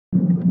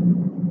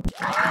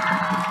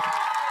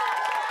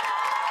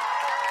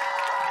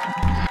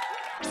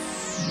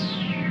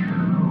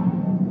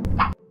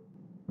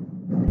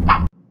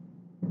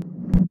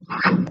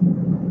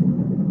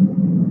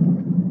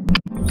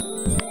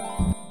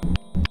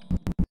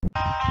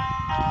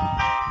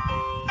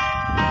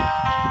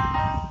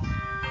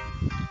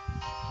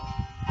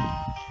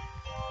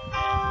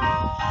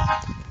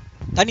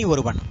தனி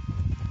ஒருவன்.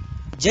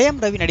 ஜெயம்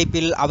ரவி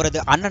நடிப்பில் அவரது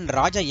அண்ணன்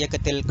ராஜா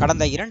இயக்கத்தில்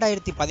கடந்த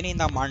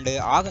 2015ஆம் ஆண்டு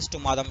ஆகஸ்ட்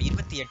மாதம்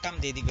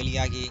 28ஆம் தேதி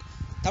வெளியாகி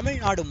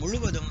தமிழ்நாடு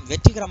முழுவதும்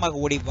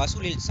வெற்றிகரமாக ஓடி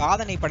வசூலில்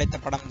சாதனை படைத்த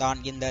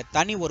படம்தான் இந்த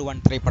தனி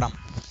ஒருவன் திரைப்படம்.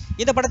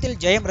 இந்த படத்தில்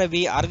ஜெயம்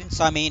ரவி, அரவிந்த்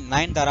சாமி,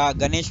 நயன்தாரா,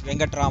 கணேஷ்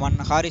வெங்கட்ராமன்,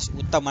 ஹாரிஸ்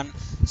உத்தமன்,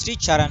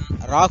 ஸ்ரீசரண்,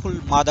 ராகுல்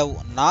மாதவ்,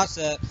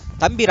 நாசர்,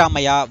 தம்பி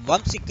ராமையா,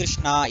 வம்சி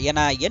கிருஷ்ணா என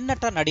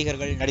எண்ணற்ற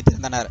நடிகர்கள்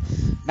நடித்திருந்தனர்.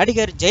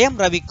 நடிகர் ஜெயம்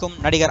ரவிக்கும்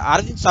நடிகர்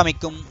அரவிந்த்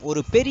சாமிக்கும் ஒரு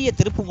பெரிய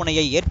திருப்பு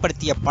முனையை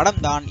ஏற்படுத்திய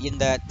படம்தான்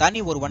இந்த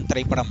தனி ஒருவன்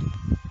திரைப்படம்.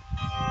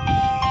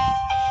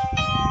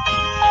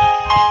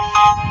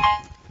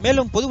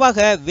 மேலும்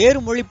பொதுவாக வேறு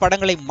மொழி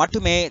படங்களை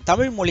மட்டுமே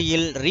தமிழ்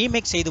மொழியில்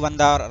ரீமேக் செய்து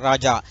வந்தார்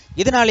ராஜா.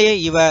 இதனாலேயே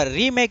இவர்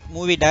ரீமேக்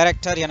மூவி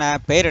டைரக்டர் என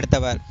பெயர்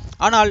எடுத்தவர்.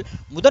 ஆனால்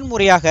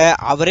முதன்முறையாக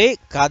அவரே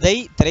கதை,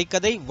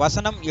 திரைக்கதை,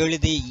 வசனம்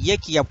எழுதி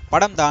இயக்கிய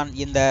படம்தான்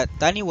இந்த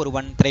தனி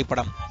ஒருவன்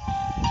திரைப்படம்.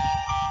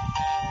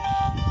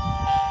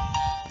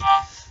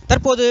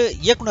 தற்போது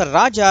இயக்குனர்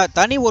ராஜா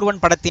தனி ஒருவன்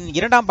படத்தின்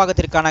 2ஆம்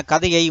பாகத்திற்கான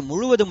கதையை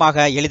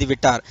முழுவதுமாக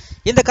எழுதிவிட்டார்.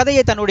 இந்த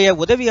கதையை தன்னுடைய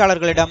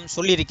உதவியாளர்களிடம்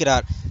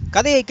சொல்லியிருக்கிறார்.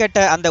 கதையை கேட்ட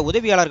அந்த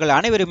உதவியாளர்கள்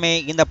அனைவருமே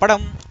இந்த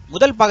படம்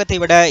முதல் பாகத்தை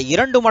விட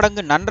 2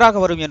 மடங்கு நன்றாக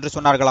வரும் என்று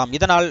சொன்னார்களாம்.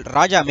 இதனால்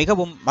ராஜா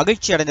மிகவும்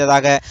மகிழ்ச்சி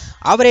அடைந்ததாக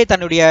அவரே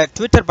தன்னுடைய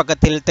ட்விட்டர்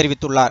பக்கத்தில்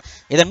தெரிவித்துள்ளார்.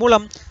 இதன்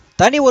மூலம்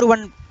தனி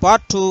ஒருவன்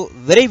பார்ட் 2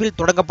 விரைவில்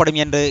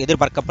தொடங்கப்படும் என்று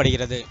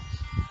எதிர்பார்க்கப்படுகிறது.